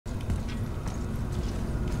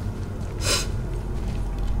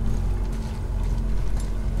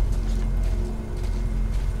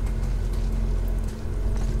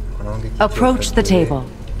Approach the table.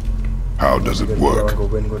 How does it work?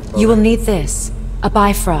 You will need this, a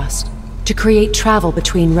Bifrost, to create travel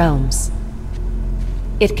between realms.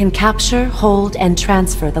 It can capture, hold, and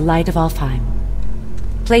transfer the light of Alfheim.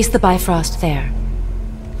 Place the Bifrost there.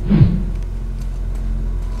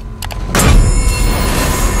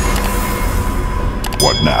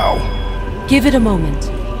 What now? Give it a moment.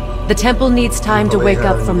 The temple needs time to wake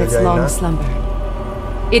up from its long slumber.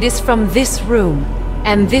 It is from this room,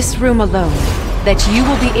 and this room alone, that you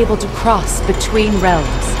will be able to cross between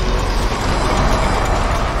realms.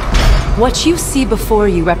 What you see before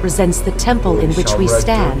you represents the temple in which we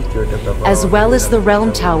stand, as well as the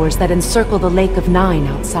realm towers that encircle the Lake of Nine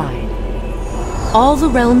outside. All the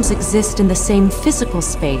realms exist in the same physical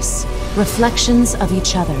space, reflections of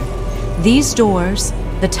each other. These doors,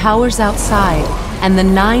 the towers outside, and the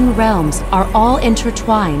 9 realms are all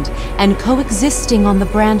intertwined and coexisting on the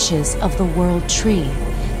branches of the World Tree,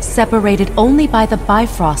 separated only by the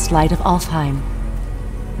Bifrost light of Alfheim.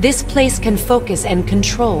 This place can focus and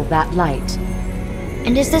control that light.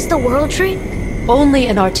 And is this the World Tree? Only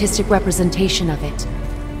an artistic representation of it.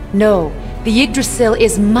 No, the Yggdrasil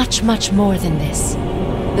is much, much more than this.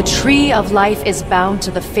 The Tree of Life is bound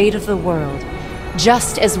to the fate of the world,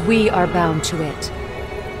 just as we are bound to it.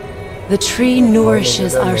 The tree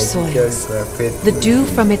nourishes our soils. The dew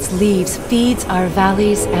from its leaves feeds our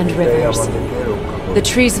valleys and rivers. The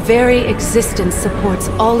tree's very existence supports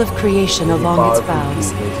all of creation along its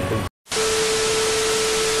boughs.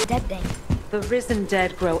 Dead thing. The risen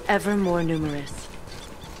dead grow ever more numerous.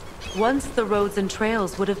 Once the roads and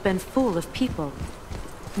trails would have been full of people.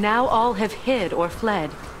 Now all have hid or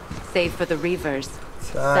fled, save for the reavers,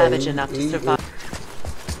 savage enough to survive.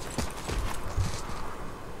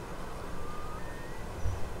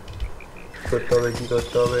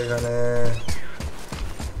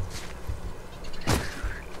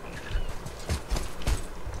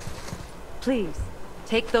 Please,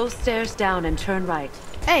 take those stairs down and turn right.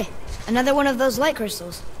 Hey, another one of those light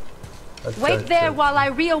crystals. Wait there while I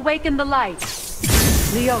reawaken the light.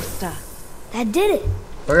 Leosta. That did it.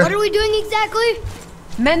 What are we doing exactly?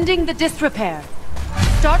 Mending the disrepair.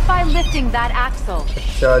 Start by lifting that axle.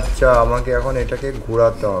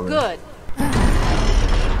 Good.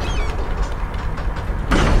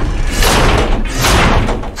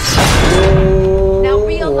 Now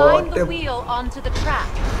realign the wheel onto the track.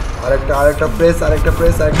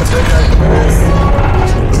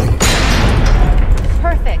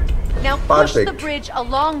 Perfect. Now push the bridge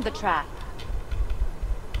along the track.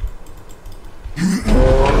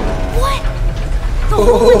 What? The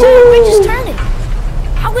whole entire bridge is turning.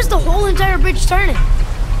 How is the whole entire bridge turning?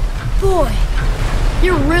 Boy,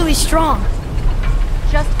 you're really strong.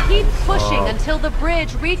 Just keep pushing until the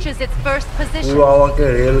bridge reaches its first position.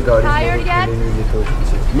 Tired yet?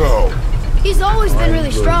 No. He's always been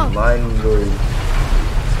really strong.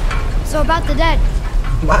 So about the dead.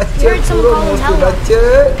 You heard someone call them hell.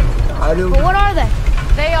 But what are they?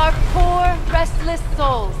 They are poor, restless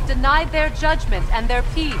souls, denied their judgment and their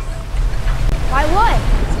peace. Why what?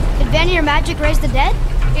 Could Vanir magic raise the dead?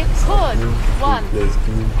 It could, once.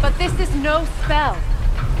 But this is no spell.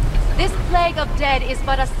 This plague of dead is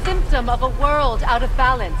but a symptom of a world out of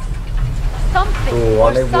balance. Something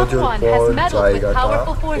or someone has meddled with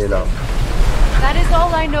powerful forces. That is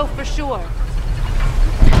all I know for sure.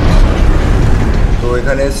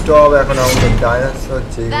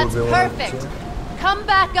 That's perfect. Come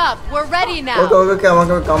back up. We're ready now. Okay,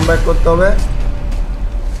 come back. Come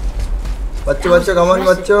on,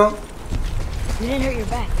 bachcho. You didn't hurt your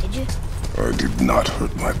back, did you? I did not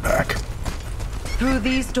hurt my back. Through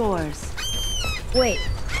these doors. Wait,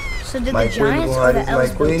 so did the giants or the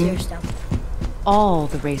elves build your stuff? All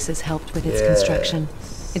the races helped with its construction.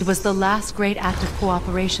 It was the last great act of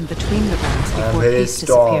cooperation between the realms before peace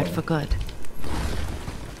disappeared for good.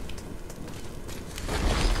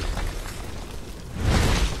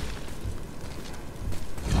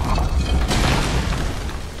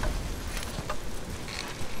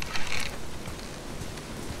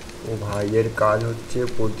 ভাইয়ের কাজ হচ্ছে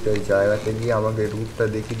প্রতিটা জায়গাতে গিয়ে আমাকে রুটটা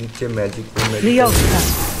দেখিয়ে দিচ্ছে magic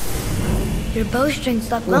Your bowstring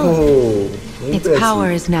stopped glowing. Its power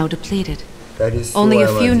is now depleted. That is so Only a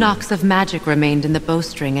few amazing. knocks of magic remained in the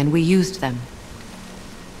bowstring, and we used them.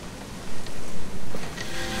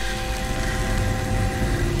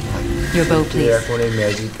 Your bow, please. এখন এই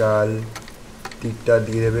magical টিকটা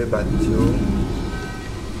দিয়ে দেবে Bachchu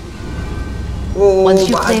Once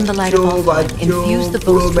you claim the light of Alfheim, infuse the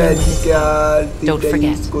bowstring with it. Don't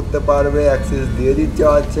forget. করতে পারবে access দিয়ে দিচ্ছে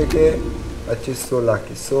বাচ্চাকে Bachchu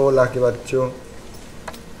so lucky Bachchu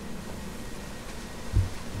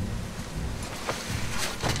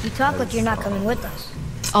You talk like you're not coming with us.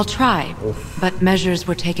 I'll try, Oof. but measures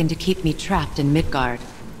were taken to keep me trapped in Midgard.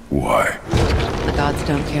 Why? The gods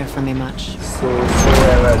don't care for me much. So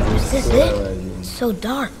amazing. Is this So it? amazing. It's so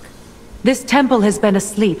dark. This temple has been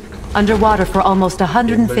asleep, underwater for almost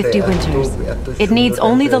 150 winters. It needs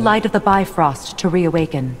only the light of the Bifrost to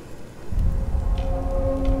reawaken.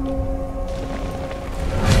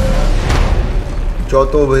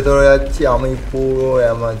 যত ভেতরে যাচ্ছি আমি পুরো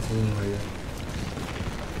amazing হয়ে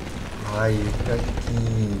ভাই এটা কি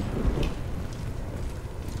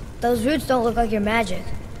Those roots don't look like your magic.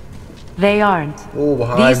 They aren't. ও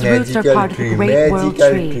ভাই These roots are magical part of tree the Great World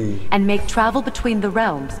magical Tree tree and make travel between the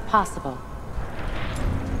realms possible.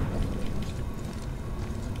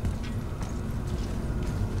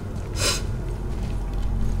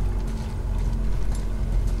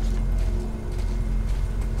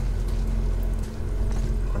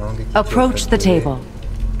 Approach the table.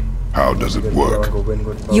 How does it work?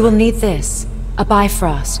 You will need this, a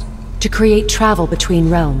Bifrost, to create travel between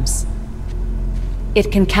realms. It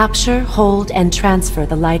can capture, hold, and transfer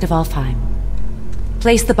the light of Alfheim.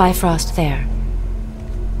 Place the Bifrost there.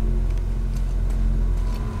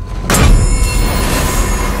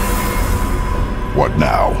 What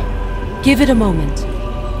now? Give it a moment.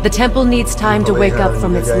 The temple needs time to wake up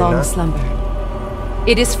from its long slumber.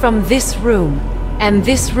 It is from this room, and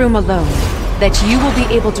this room alone, that you will be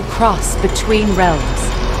able to cross between realms.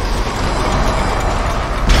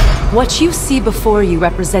 What you see before you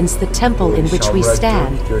represents the temple in which we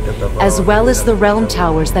stand, as well as the realm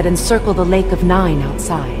towers that encircle the Lake of Nine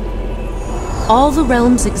outside. All the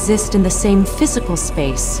realms exist in the same physical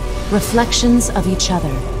space, reflections of each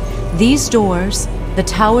other. These doors, the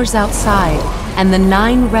towers outside, and the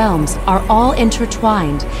 9 realms are all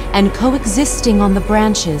intertwined and coexisting on the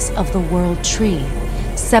branches of the World Tree,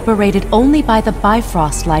 separated only by the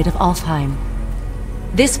Bifrost light of Alfheim.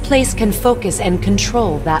 This place can focus and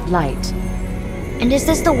control that light. And is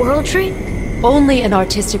this the World Tree? Only an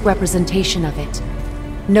artistic representation of it.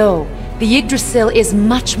 No, the Yggdrasil is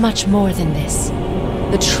much, much more than this.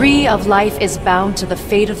 The Tree of Life is bound to the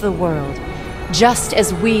fate of the world, just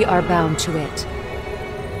as we are bound to it.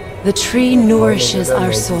 The tree nourishes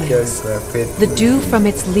our soils. The dew from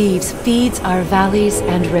its leaves feeds our valleys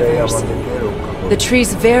and rivers. The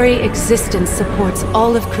tree's very existence supports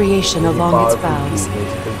all of creation along its boughs.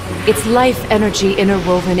 Its life energy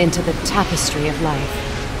interwoven into the tapestry of life.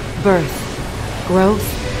 Birth, growth,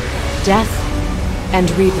 death,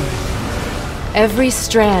 and rebirth. Every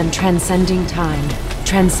strand transcending time,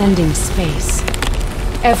 transcending space.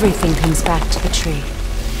 Everything comes back to the tree.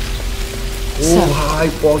 So,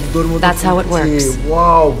 that's how it works.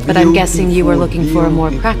 Wow, but I'm guessing you were looking for a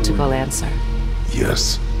more practical answer.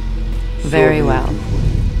 Yes. Very well.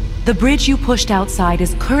 The bridge you pushed outside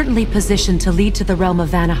is currently positioned to lead to the realm of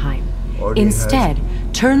Vanaheim. Instead,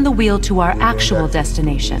 turn the wheel to our actual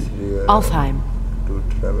destination, Alfheim. To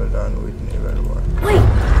travel down with never one. Wait,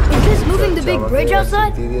 is this moving the big bridge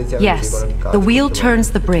outside? Yes, the wheel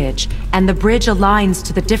turns the bridge, and the bridge aligns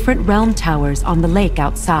to the different realm towers on the lake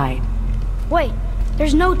outside. Wait,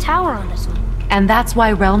 there's no tower on this one. And that's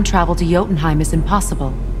why realm travel to Jotunheim is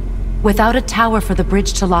impossible. Without a tower for the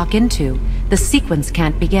bridge to lock into, the sequence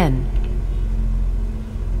can't begin.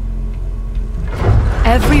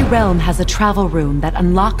 Every realm has a travel room that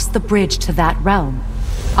unlocks the bridge to that realm.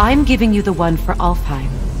 I'm giving you the one for Alfheim.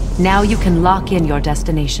 Now you can lock in your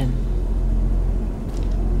destination.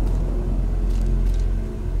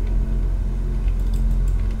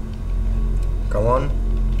 Come on.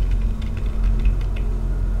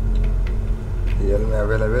 Realm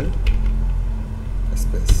available.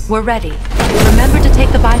 Space. We're ready. Remember to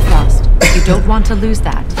take the Bifrost. You don't want to lose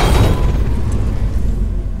that.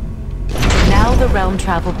 Now the realm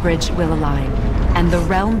travel bridge will align, and the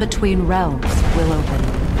realm between realms will open.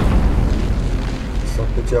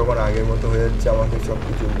 সবকিছু এখন আগের মতো হয়ে যাচ্ছে আমাকে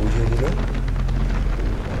সবকিছু বুঝিয়ে দিল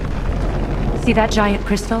See that giant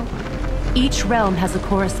crystal? Each realm has a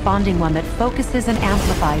corresponding one that focuses and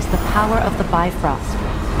amplifies the power of the Bifrost,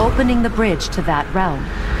 opening the bridge to that realm.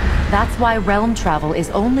 That's why realm travel is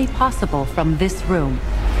only possible from this room.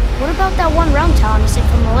 What about that one realm tower missing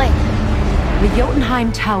from the lake? The Jotunheim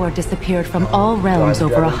Tower disappeared from all realms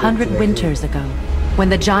over 100 winters ago, when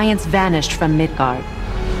the giants vanished from Midgard.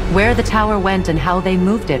 Where the tower went and how they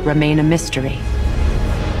moved it remain a mystery.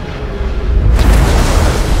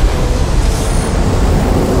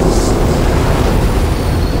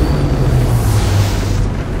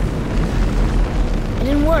 It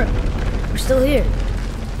didn't work. We're still here.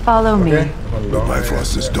 Follow me. The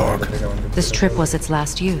Bifrost is dark. This trip was its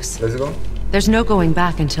last use. Let's go. There's no going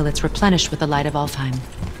back until it's replenished with the light of Alfheim.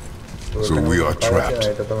 So we are trapped.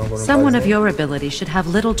 Someone of your ability should have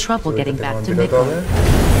little trouble getting back to Nickel.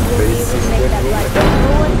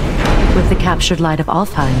 With the captured light of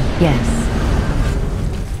Alfheim, yes.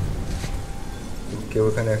 কেউ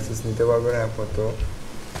এখানে access নিতে পারবে না আপাতত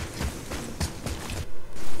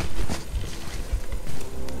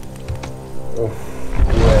ওহ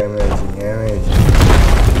পুরো amazing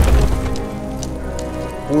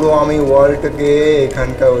পুরো আমি ওয়ার্ল্ডটাকে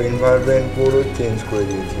এখানকার এনভায়রনমেন্ট পুরো চেঞ্জ করে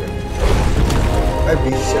দিয়েছি আমি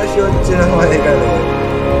বিশ্বাসই হচ্ছে না আমার এখানে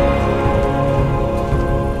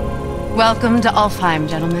Welcome to Alfheim,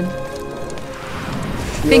 gentlemen.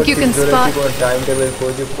 Think you can spot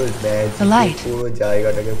the light?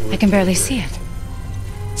 I can barely see it.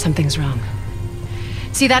 Something's wrong.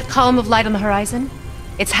 See that column of light on the horizon?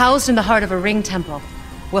 It's housed in the heart of a ring temple.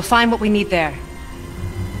 We'll find what we need there.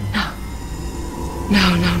 No.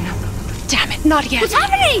 Damn it, not yet. What's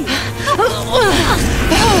happening?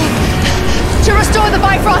 To restore the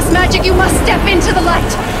Bifrost magic, you must step into the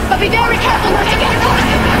light. But be very careful not to get